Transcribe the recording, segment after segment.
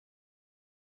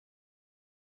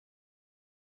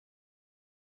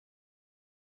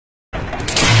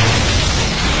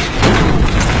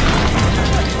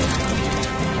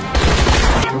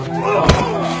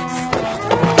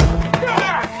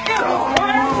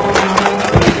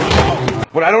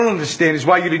What I don't understand is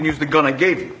why you didn't use the gun I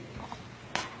gave you.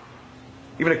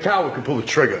 Even a coward could pull the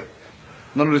trigger.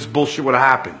 None of this bullshit would have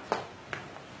happened.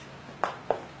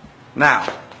 Now,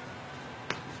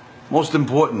 most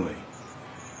importantly,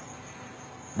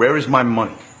 where is my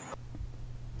money?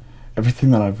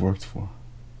 Everything that I've worked for.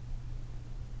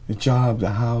 The job,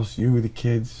 the house, you, the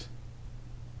kids.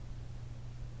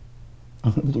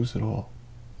 I'm gonna lose it all.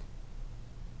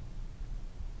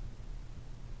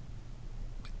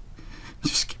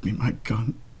 Just give me my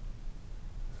gun.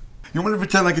 You want to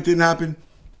pretend like it didn't happen?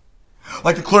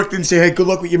 Like the clerk didn't say, hey, good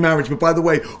luck with your marriage, but by the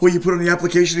way, who you put on the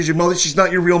application is your mother, she's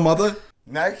not your real mother?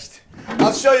 Next?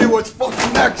 I'll show you what's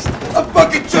fucking next! I'll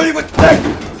fucking show you what's next!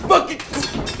 Fucking...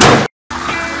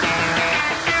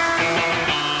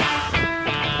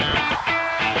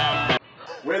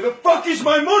 Where the fuck is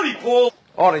my money, Paul?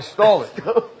 Oh, they stole it.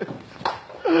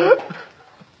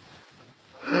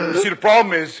 You see, the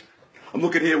problem is, I'm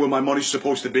looking here where my money's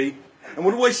supposed to be, and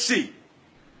what do I see?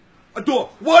 A door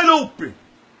wide open,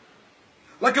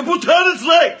 like a Bhutan's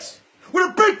legs, with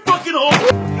a big fucking hole.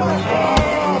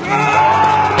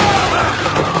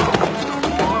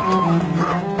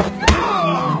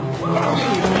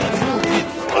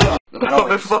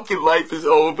 My fucking life is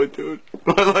over, dude.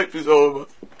 My life is over.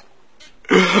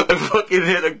 I fucking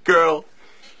hit a girl.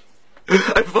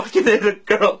 I fucking hit a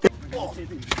girl.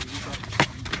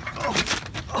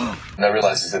 And I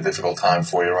realize it's a difficult time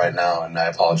for you right now, and I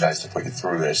apologize to put you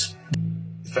through this.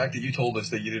 The fact that you told us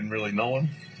that you didn't really know him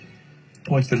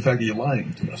points to the fact that you're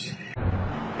lying to us.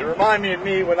 You remind me of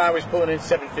me when I was pulling in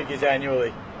 7 figures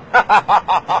annually.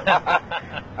 I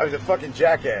was a fucking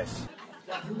jackass.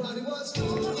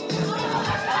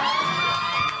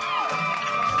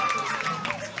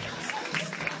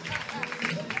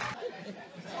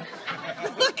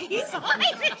 Look, he's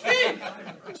hiding. Steve!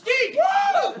 Steve!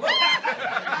 Woo!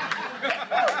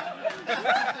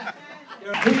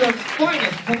 Who's the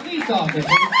finest police officer?